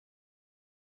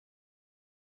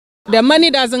The money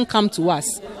doesn't come to us.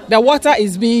 The water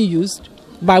is being used,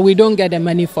 but we don't get the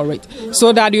money for it.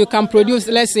 So that you can produce,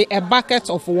 let's say, a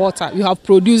bucket of water. You have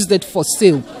produced it for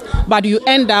sale, but you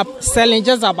end up selling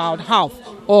just about half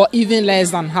or even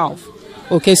less than half.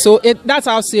 Okay, so that's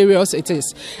how serious it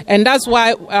is. And that's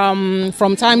why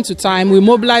from time to time we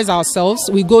mobilize ourselves.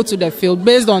 We go to the field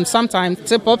based on sometimes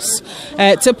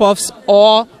tip-offs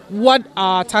or what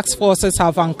our task forces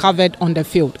have uncovered on the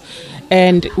field.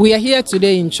 And we are here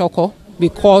today in Chorkor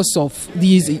because of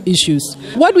these issues.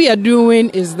 What we are doing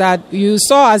is that you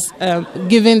saw us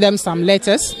giving them some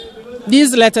letters.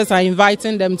 These letters are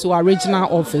inviting them to our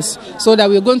regional office so that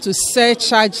we're going to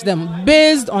surcharge them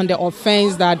based on the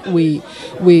offense that we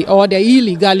or the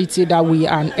illegality that we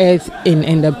unearth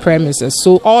in the premises.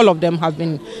 So all of them have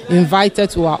been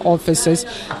invited to our offices.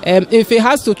 If it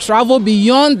has to travel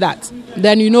beyond that,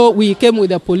 then we came with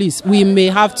the police. We may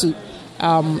have to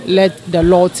let the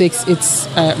law take its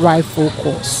rightful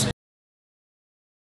course.